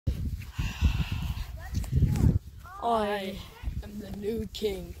I am the new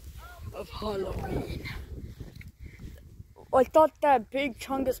king of Halloween. I thought that big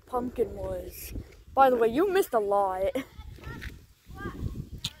Chungus pumpkin was. By the way, you missed a lot.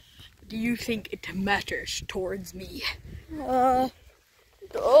 Do you think it matters towards me? I've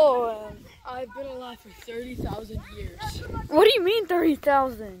been alive for 30,000 years. What do you mean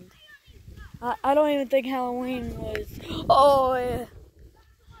 30,000? I don't even think Halloween was.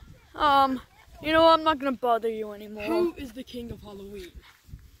 You know, I'm not gonna bother you anymore. Who is the king of Halloween?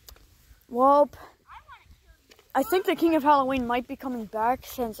 Well, I think the king of Halloween might be coming back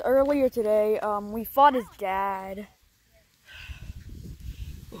since earlier today, we fought his dad.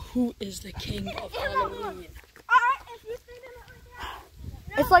 Who is the king of Halloween?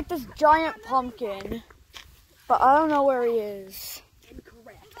 It's like this giant pumpkin, but I don't know where he is.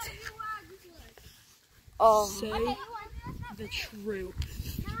 Incorrect. Say the truth.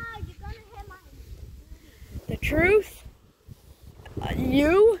 The truth?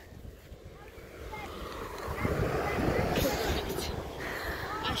 You? Correct.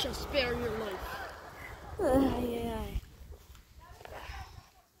 I shall spare your life.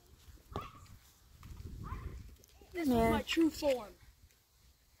 This is my true form.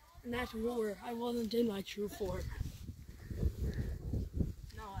 And that's war. I wasn't in my true form.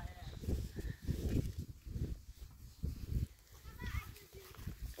 Now I am.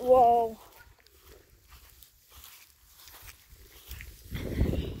 Whoa.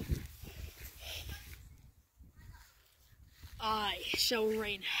 I shall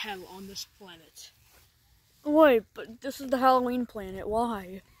rain hell on this planet. Wait, but this is the Halloween planet.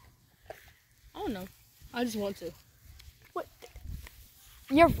 Why? I don't know. I just want to. What?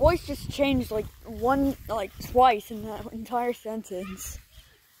 Your voice just changed twice in that entire sentence.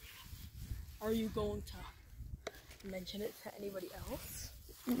 Are you going to mention it to anybody else?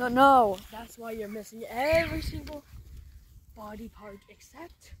 No. That's why you're missing every single body part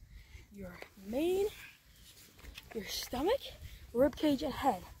except your mane, your stomach, ribcage, and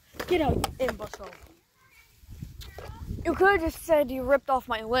head. Get out, you imbecile. You could have just said you ripped off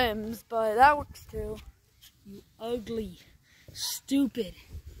my limbs, but that works too. You ugly, stupid,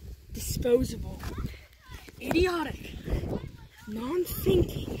 disposable, idiotic,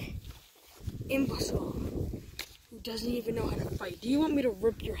 non-thinking imbecile who doesn't even know how to fight. Do you want me to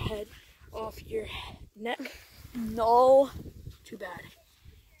rip your head off your neck? No. Too bad.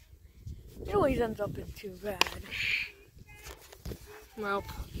 It always ends up in too bad. Well,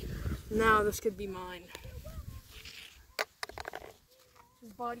 now this could be mine.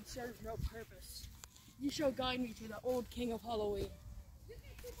 His body serves no purpose. You shall guide me to the old king of Halloween.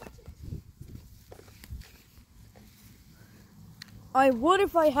 I would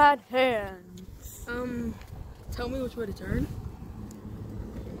if I had hands. Tell me which way to turn.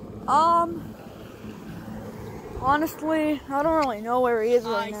 Honestly, I don't really know where he is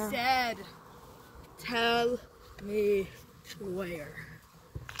right now. I said, tell me where.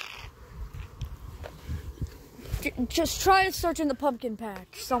 Just try to search in the pumpkin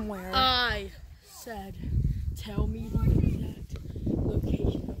patch somewhere. I said, tell me the exact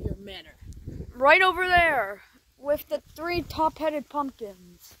location of your manor. Right over there, with the 3 top-headed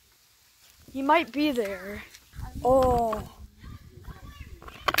pumpkins. He might be there. Oh.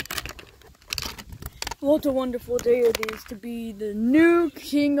 What a wonderful day it is to be the new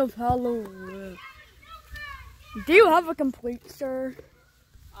king of Halloween. Do you have a complaint, sir?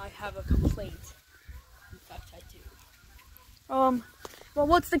 I have a complaint. In fact, I do. Well,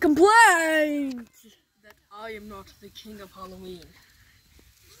 what's the complaint? That I am not the king of Halloween.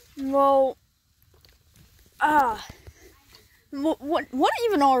 Well, what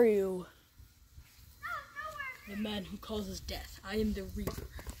even are you? The man who causes death. I am the Reaper,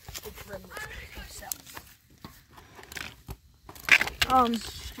 the Gremlin himself.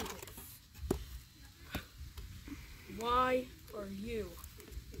 Why are you,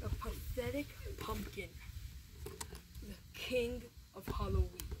 a pathetic pumpkin, the king of Halloween?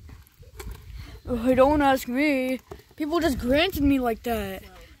 Oh, don't ask me. People just granted me like that.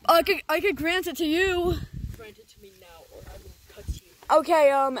 Well, I could grant it to you. grant it to me now, or I will cut you.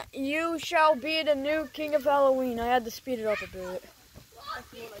 Okay, you shall be the new king of Halloween. I had to speed it up a bit.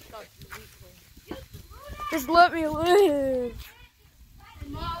 That's what I thought you weakling. Just let me live.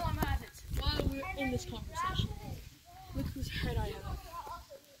 And while I'm at it, while we're in this conversation, look whose head I have.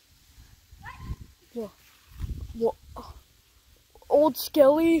 What? Old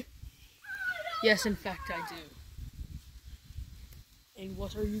Skelly? Yes, in fact, I do. And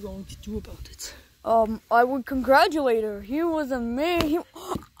what are you going to do about it? I would congratulate her. He was amazing.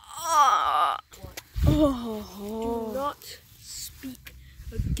 Do not speak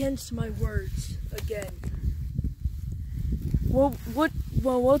against my words again. Well,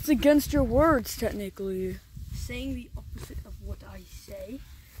 what's against your words, technically? Saying the opposite of what I say,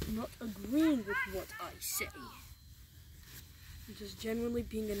 not agreeing with what I say. Just genuinely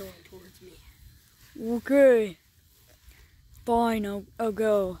being annoying towards me. Okay. Fine, I'll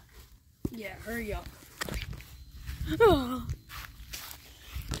go. Yeah, hurry up. Oh.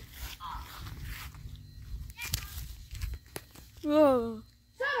 Oh.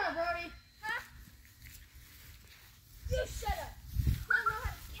 Shut up, Brody! Huh? You shut up! I don't know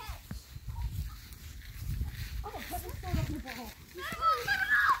how to catch. I'm gonna put this phone up your ball.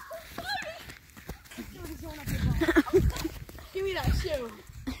 Give me that shoe.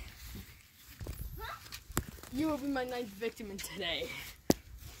 Huh? You will be my ninth victim in today.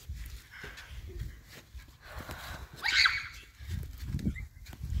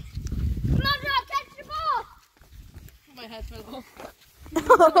 Come on, Rob, catch the ball! My head fell off.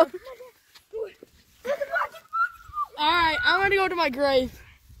 Alright, I'm gonna go to my grave.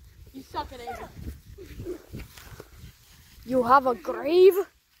 You suck at aim. You have a grave?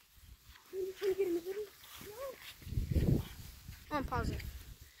 I'm pausing.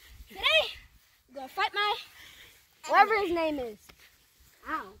 Today, I'm gonna fight my whatever his name is.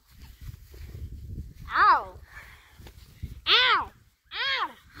 Ow. Ow. Ow. Ow. Ow.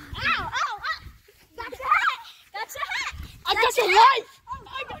 Ow. Ow. That's a hat. That's a hat. I got your life.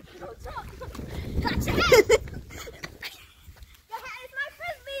 I got your hat. That's a hat. The hat is my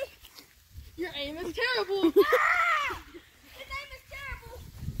frisbee. Your aim is terrible. Ah! His aim is terrible.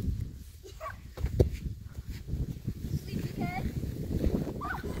 Sleepyhead.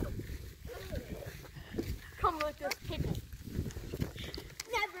 Come like this, people.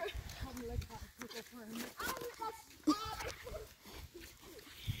 Never. Come like that, people for a minute.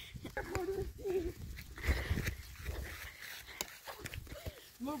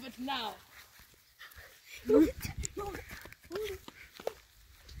 Move it now. Move it. Move it. Move it.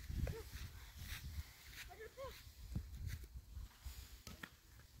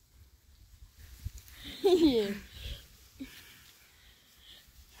 Yeah.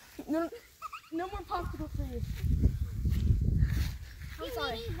 No more popsicle for you. I'm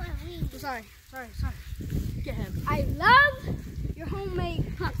sorry. I'm sorry. Sorry. Get him. I love your homemade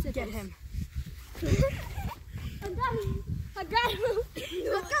popsicles. Get him. I got him.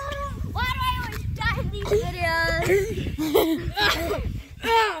 Why do I always die in these videos?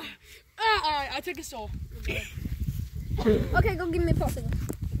 Alright, I took a soul. Okay, go give me a popsicle.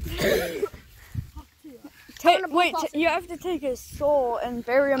 Wait, you have to take his soul and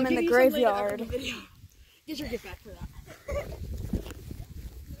bury him in the graveyard. Get your gift back for that.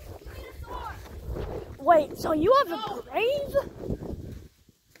 Wait, so you have a grave?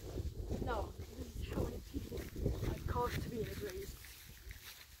 No, this is how many people I've caused to be in a grave.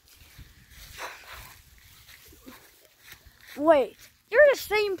 Wait, you're the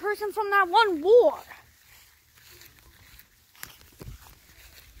same person from that one war.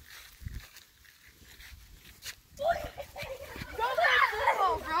 Don't play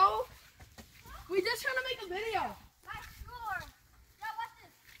football, bro. We just trying to make a video.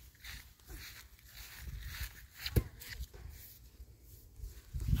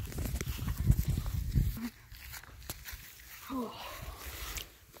 Oh.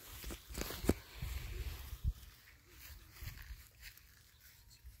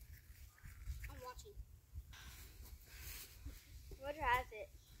 I'm watching. What has it?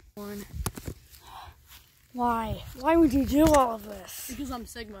 One. Why? Why would you do all of this? Because I'm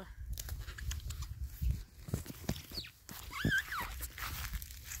Sigma.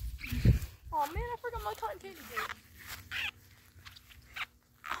 Oh man, I forgot my cotton candy cake.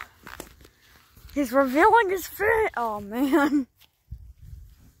 He's revealing his fit. Oh man.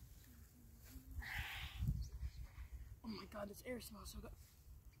 Oh my god, this air smells so good.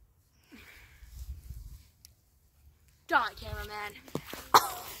 Die, cameraman.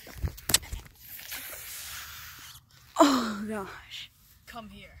 Oh gosh. Come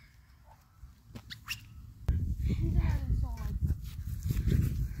here. He's had his soul like this.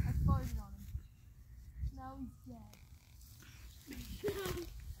 I farted on him. Now he's dead.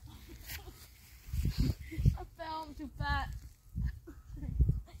 I fell, I'm too fat.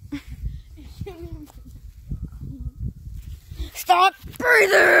 Stop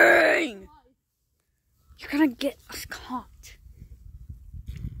breathing! You're gonna get us caught.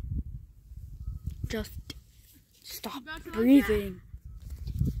 Just stop breathing.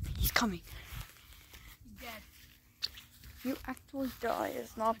 He's coming. He's dead. You actually die.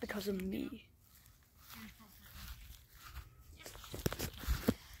 It's not because of me.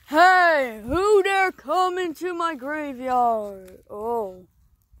 Hey, who dare come into my graveyard? Oh.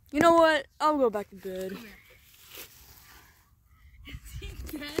 You know what? I'll go back to bed.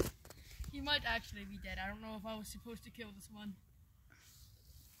 dead? He might actually be dead. I don't know if I was supposed to kill this one.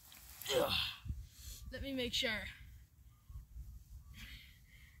 Ugh. Let me make sure.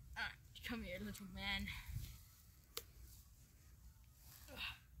 Come here, little man.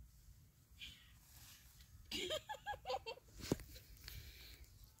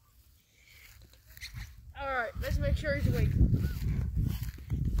 Alright, let's make sure he's awake.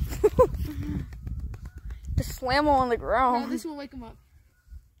 Just slam him on the Now ground. this will wake him up.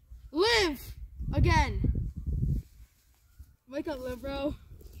 Live! Again! Wake up, Liv, bro.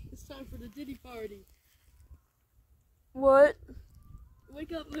 It's time for the Diddy party. What?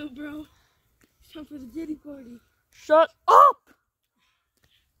 Wake up, little bro. It's time for the Diddy party. Shut up!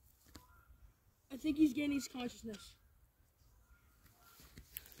 I think he's gaining his consciousness.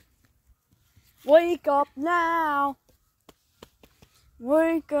 Wake up now.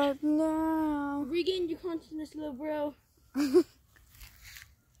 Wake up now. Regain your consciousness, little bro.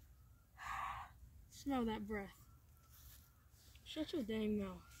 Smell that breath. Shut your dang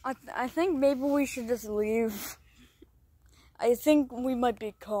mouth. I think maybe we should just leave. I think we might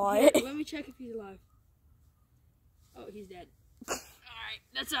be caught. Here, let me check if he's alive. Oh, he's dead. Alright,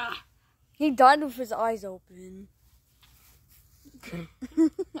 that's He died with his eyes open.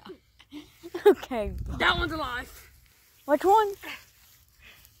 Okay. that one's alive. Which one?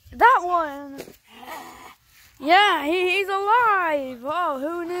 That one. Yeah, he's alive. Oh,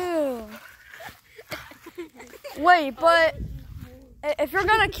 who knew? Wait, but if you're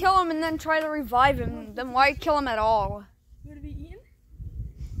gonna kill him and then try to revive him, then why kill him at all? You want to be eaten?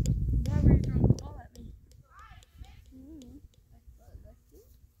 Why were you throwing the ball at me?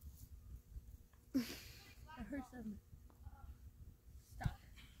 I heard something. Stop.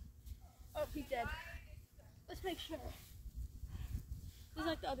 Oh, he's dead. Let's make sure. He's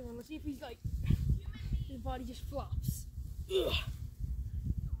like the other one. Let's see if he's like, his body just flops. Ugh.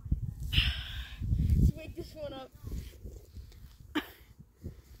 Let's wake this one up.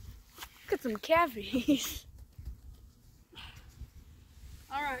 Look at some cavities.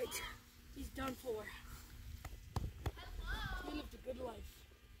 Alright, he's done for. You lived a good life.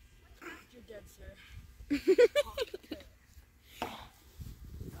 You're dead, sir.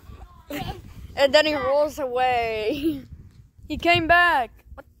 And then he rolls away. He came back.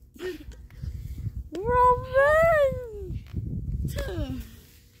 Revenge!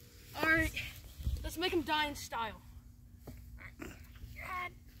 Alright, let's make him die in style.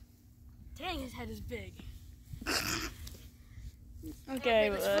 Dang, his head is big. Okay,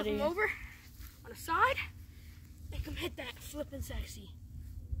 Let's flip buddy. him over on the side. Make him hit that flippin' sexy.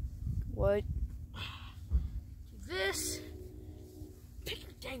 What? Do this. Pick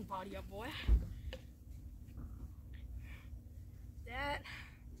your dang body up, boy. That.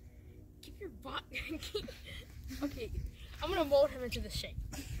 Keep your butt. Okay, I'm gonna mold him into this shape.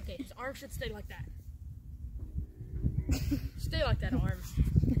 Okay, his arm should stay like that. Stay like that, arm.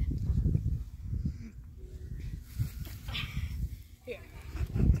 Here.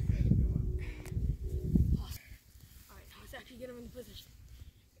 Alright, now let's actually get him in the position.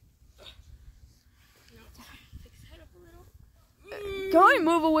 Now, take his head up a little. Can I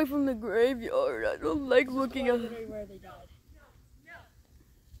move away from the graveyard? I don't like looking at. Literally where they died.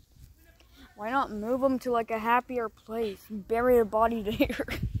 Why not move them to like a happier place? Bury the body there.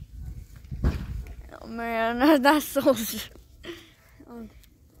 Oh man, that's so.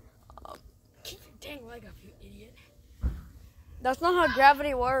 Keep your dang leg up, you idiot. That's not how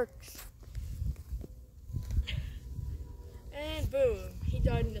gravity works. And boom, he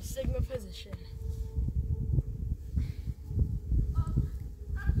died in the Sigma position.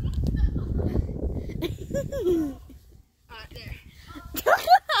 Alright, there.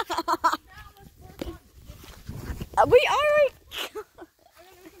 We already.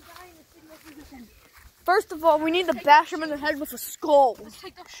 First of all, we need to bash him in the head with a skull. Let's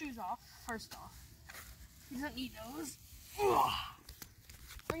take those shoes off, first off. He doesn't need those. Ugh.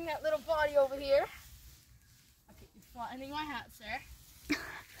 Bring that little body over here. Okay, you're flattening my hat, sir.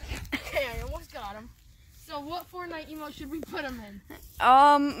 Okay, I almost got him. So what Fortnite emote should we put him in?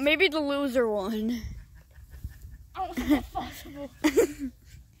 Maybe the loser one. I don't think that's possible.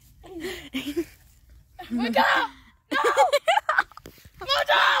 Wake up! No!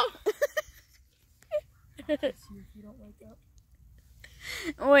 Mojo! See if you don't wake up.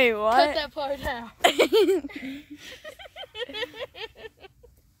 Wait, what? Cut that part out.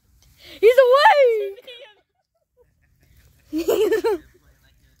 He's away!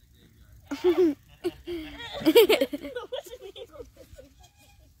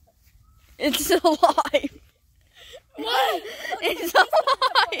 It's alive. What? It's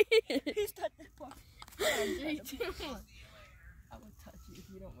alive. He's touched that part. 3, 2, 1. I will touch you.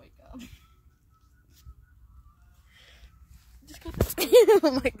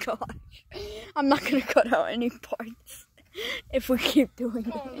 Oh my gosh. I'm not gonna cut out any parts if we keep doing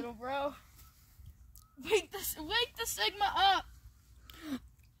Come on, it. little bro. Wake the Sigma up.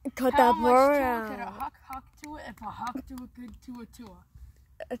 Cut How that much part Tua could a out. huck to it if a huck to a good Tua?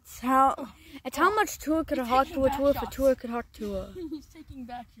 It's how much Tua could a hawk to a Tua if a Tua could hawk to a. He's taking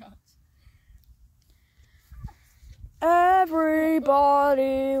back shots.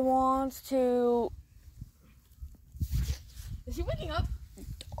 Everybody wants to. Is he waking up?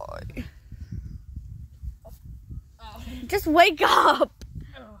 die. Oh. Just wake up.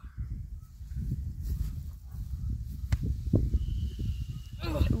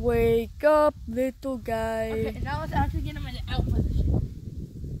 Wake up, little guy. Okay, now let's actually get him in the out position.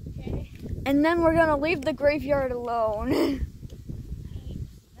 Okay. And then we're gonna leave the graveyard alone.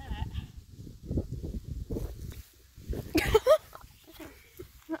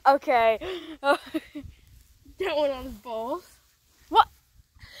 Okay. That one on his balls. What?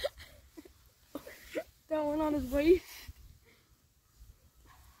 That one on his waist.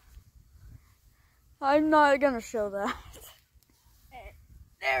 I'm not gonna show that.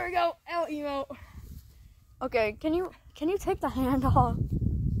 There we go. Out emote. Okay, can you take the hand off?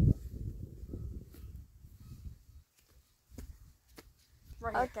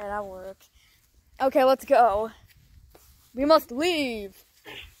 Right here. Okay, that works. Okay, let's go. We must leave.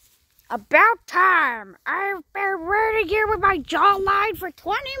 About time. I've been waiting here with my jawline for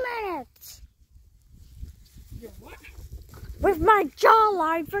 20 minutes. You're what? With my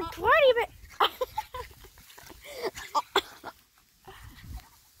jawline for 20 minutes.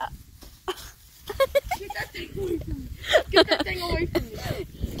 Get that thing away from me. Get that thing away from me.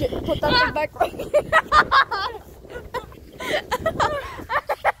 Put that thing back right here.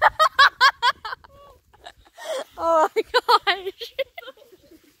 Oh my gosh.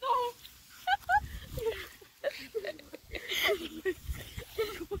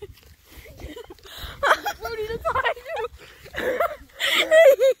 Rudy, that's what I do.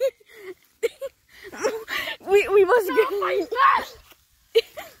 We must get my back.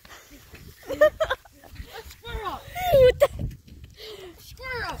 Square up.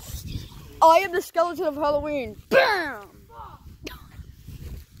 Square up. I am the skeleton of Halloween. Bam!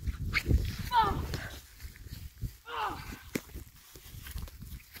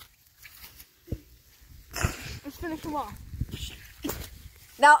 Let's finish him off.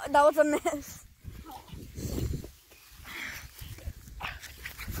 That was a miss.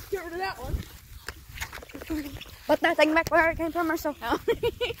 Get rid of that one. Put that thing back where it came from myself now.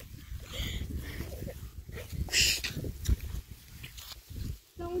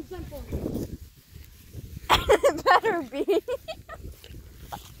 That one's simple. It better be.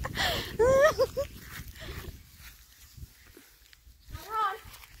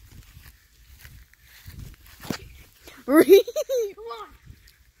 Come on.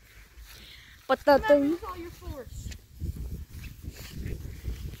 Put that Come at me thing. with all your force.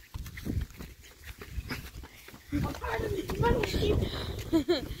 I'm tired of making money.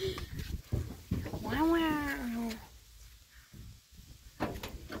 Wow, wow.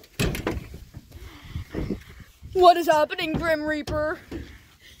 What is happening, Grim Reaper?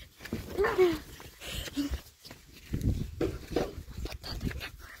 There's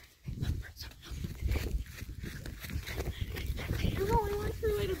only one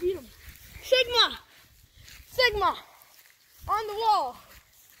true way to beat him. Sigma! Sigma! On the wall.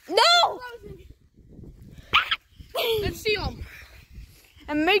 No! Frozen. Let's see him.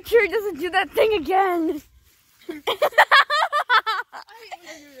 And make sure he doesn't do that thing again. I hate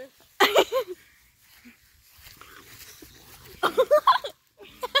when you do this.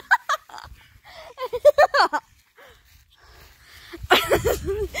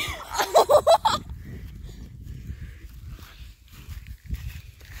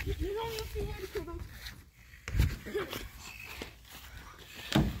 There's only a few ways to kill them.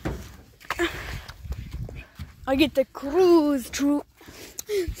 I get the cruise troop.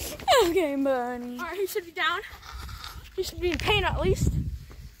 Okay, buddy. Alright, he should be down. He should be in pain at least.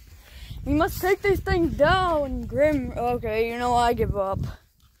 We must take these things down, Grim. Okay, you know, I give up.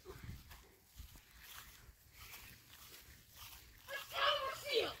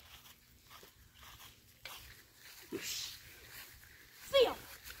 See him.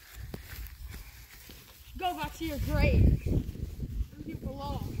 Go back to your grave. Where you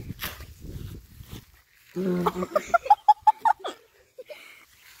belong.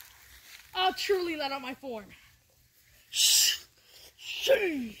 I'll truly let out my form.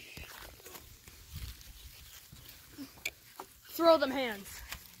 Throw them hands.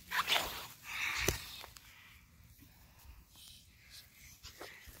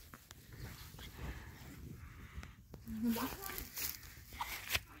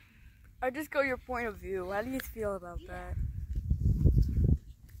 show your point of view. How do you feel about that?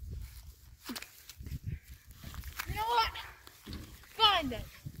 You know what? Fine then.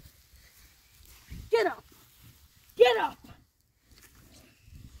 Get up. Get up.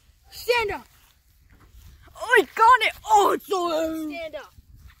 Stand up. Oh, I got it. Oh, it's so... Stand up.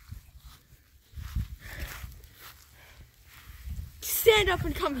 Stand up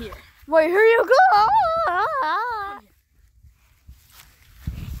and come here. Wait, here you go. Ah.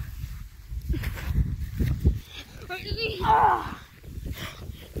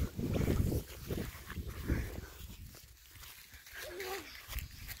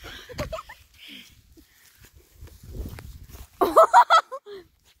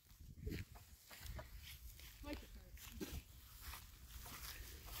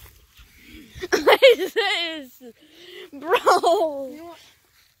 This, bro. You know what?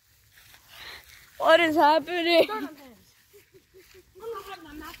 What is happening? Start on hands. I'm not having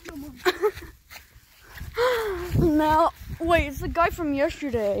that match no more. Now, wait, it's the guy from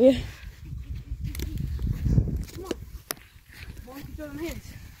yesterday. Come on. Why don't you throw them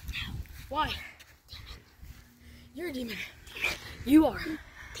hands? Why? You're a demon. You are.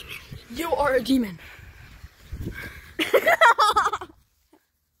 You are a demon.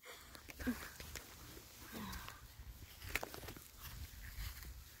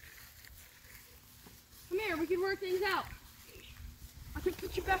 Come here, we can work things out. I can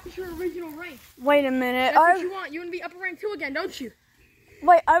put you back with your original rank. Wait a minute. That's what you want. You want to be upper rank 2 again, don't you?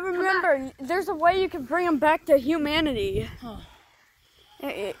 Wait, I remember. There's a way you can bring him back to humanity. Huh.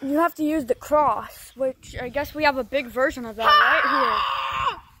 You have to use the cross, which I guess we have a big version of that right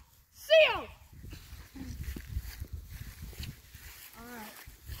Seal! Alright.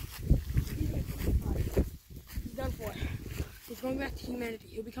 He's done for. He's going back to humanity.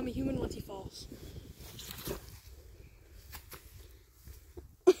 He'll become a human once he falls.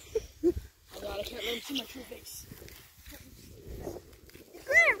 Oh god, I can't let him see my true face.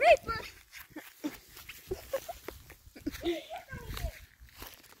 Grim Reaper!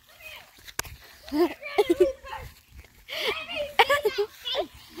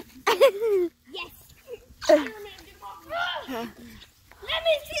 Yes! Spider-Man, get him off me! Let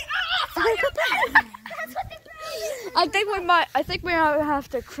me see! Oh, that's what the bird is! I think we might have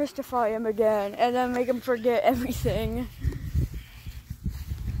to crucify him again and then make him forget everything.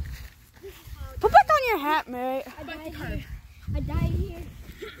 Put back on your hat, mate. I died here. I died here.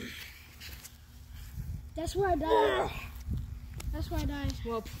 That's where I died. That's where I died.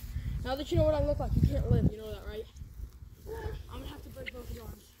 Well, now that you know what I look like, you can't live. You know that, right? I'm gonna have to break both his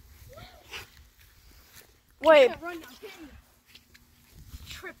arms. Wait, You can't run now, can you?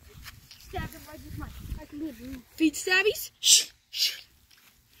 Trip. Stab him right with my... I can be a blue. Feet stabbies. Shh. Shh.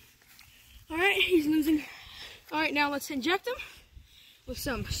 Alright, he's losing. Alright, now let's inject him with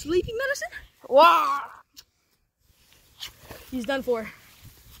some sleeping medicine. wow. He's done for.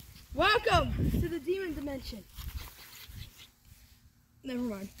 Welcome to the demon dimension. Never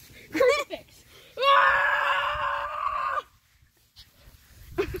mind. Crucifix.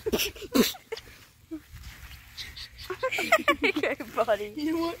 Okay, buddy.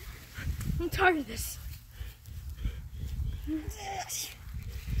 You know what? I'm tired of this.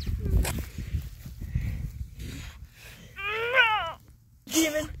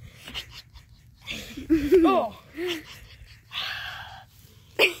 Demon. Oh.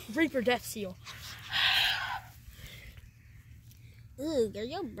 Reaper Death Seal. Ooh, girl,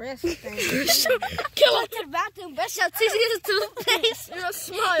 your breath stinks. Kill him. To the bathroom, brush your teeth with a toothpaste. You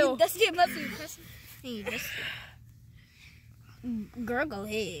smile. That's it, nothing. Hey, that's... Girl, go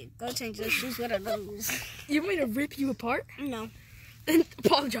ahead. Go change those shoes with those. You want me to rip you apart? No. Then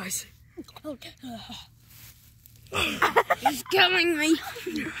apologize. He's killing me.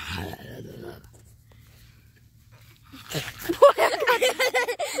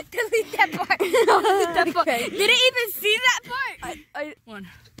 Delete that part. Delete that part. Okay. Did it even see that part? One.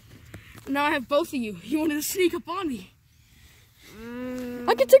 Now I have both of you. You wanted to sneak up on me.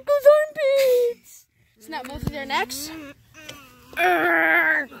 I can take those armpits. Snap both of their necks.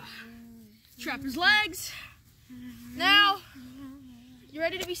 Trap his legs. Now, you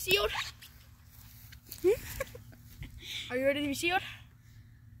ready to be sealed? Are you ready to be sealed?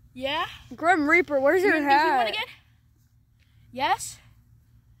 Yeah? Grim Reaper, where's your You want hat? again? Yes?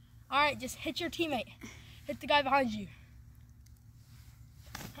 Alright, just hit your teammate. Hit the guy behind you.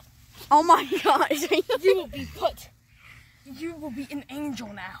 Oh my gosh. You will be put. You will be an angel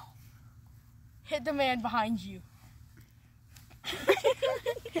now. Hit the man behind you.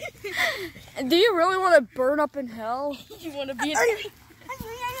 Do you really want to burn up in hell? You want to be an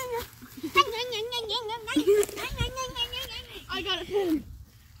I got it.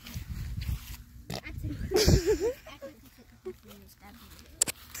 Let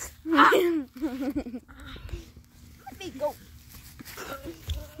me go.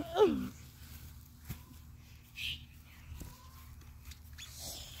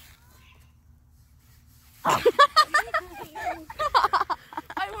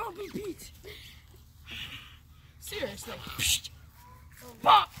 I want to be beat. Seriously.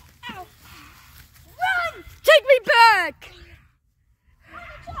 Ow. Run! Take me back!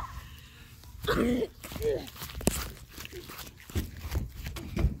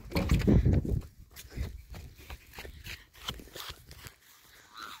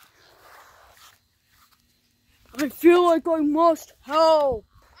 I feel like I must help.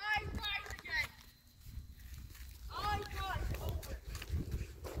 I rise again. I rise over.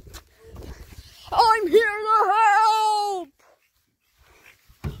 I'm here to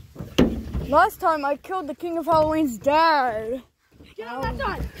help! Last time I killed the King of Halloween's dad. Get on that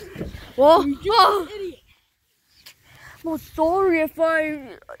side. Well, Idiot. well, sorry if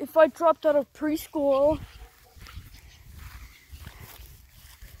I dropped out of preschool.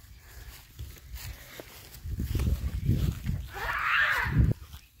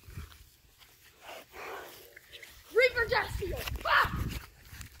 Reaper Destiny. Ah!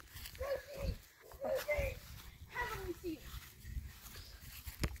 Heavenly seal.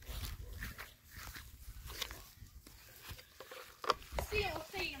 Seal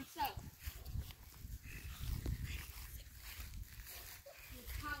say himself.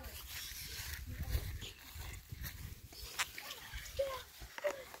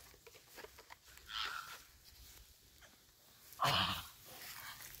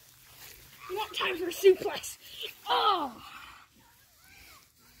 Not time for a suplex. Oh!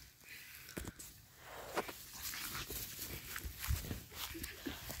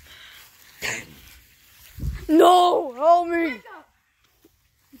 No, help me!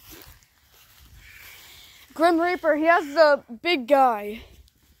 Grim Reaper, he has the big guy.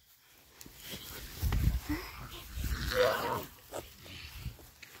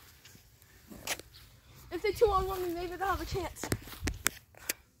 If they 2-on-1 me, maybe they'll have a chance.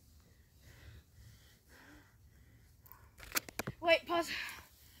 Wait, pause.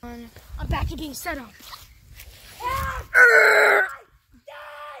 I'm back to being set up.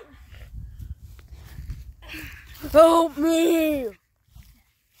 Help me!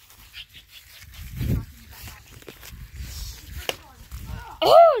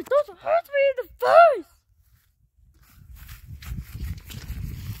 Oh, it doesn't hurt me in the face!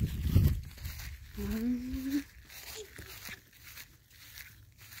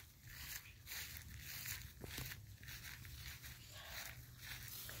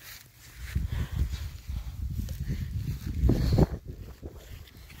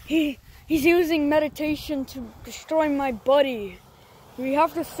 He's using meditation to destroy my buddy. We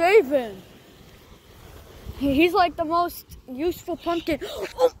have to save him. He's like the most useful pumpkin.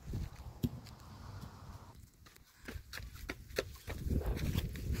 Oh.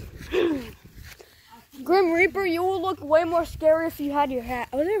 Grim Reaper, you will look way more scary if you had your hat.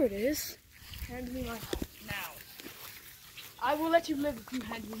 Oh, there it is. Hand me my hat now. I will let you live if you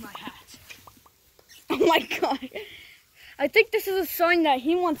hand me my hat. Oh my god. I think this is a sign that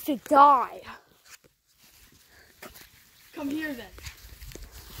he wants to die. Come here then.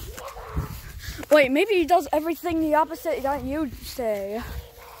 Wait, maybe he does everything the opposite that you say.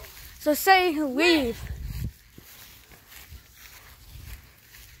 So say leave.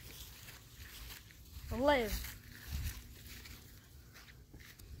 Live.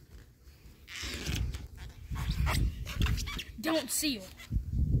 Don't seal.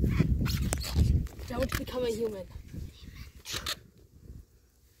 Don't become a human.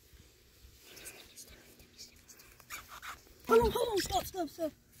 Hold on,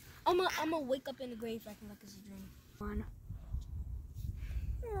 stop. I'm gonna wake up in the grave acting like it's a dream. One.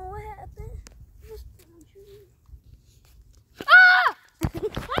 Oh, what happened?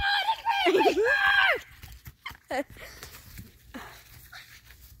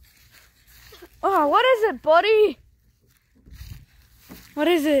 Oh, what is it, buddy? What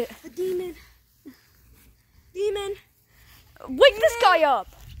is it? A demon. Demon. Wake this guy up.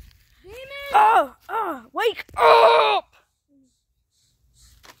 Demon. Wake up.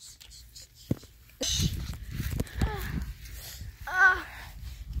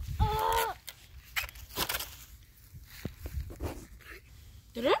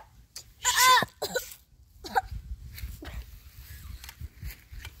 Did it?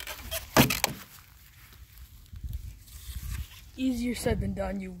 Easier said than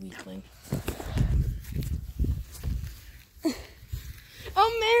done, you weakling. Oh,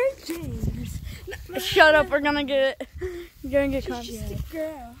 Mary Jane. Shut up, we're gonna get copyrighted.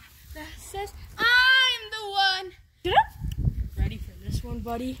 Girl that says I'm the one. Ready for this one,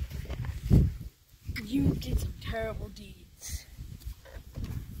 buddy? You did some terrible deeds.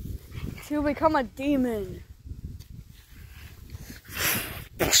 To become a demon.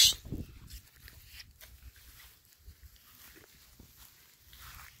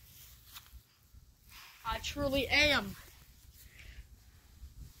 I truly am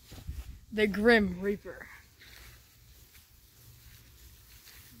the Grim Reaper.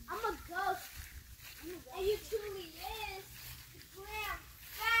 I'm a ghost. And you truly is the Grim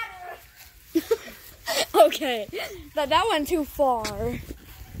Fatter. Okay, that went too far.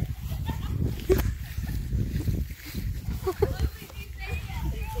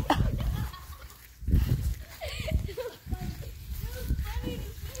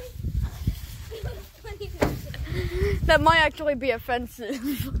 That might actually be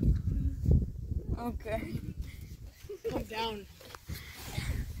offensive. Okay. Calm down.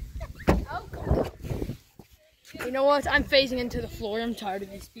 Oh, God. You know what? I'm phasing into the floor. I'm tired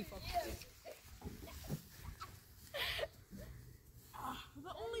of these people.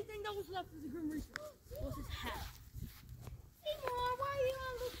 The only thing that was left of the Grim Reaper was his hat. Seymour, why are you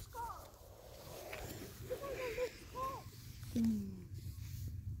on the skull?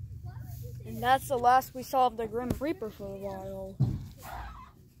 And that's the last we saw of the Grim Reaper for a while.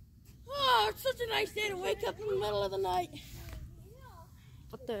 Oh, it's such a nice day to wake up in the middle of the night.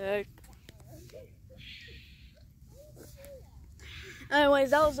 What the heck?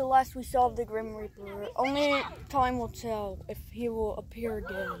 Anyways, that was the last we saw of the Grim Reaper. Only time will tell if he will appear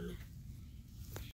again.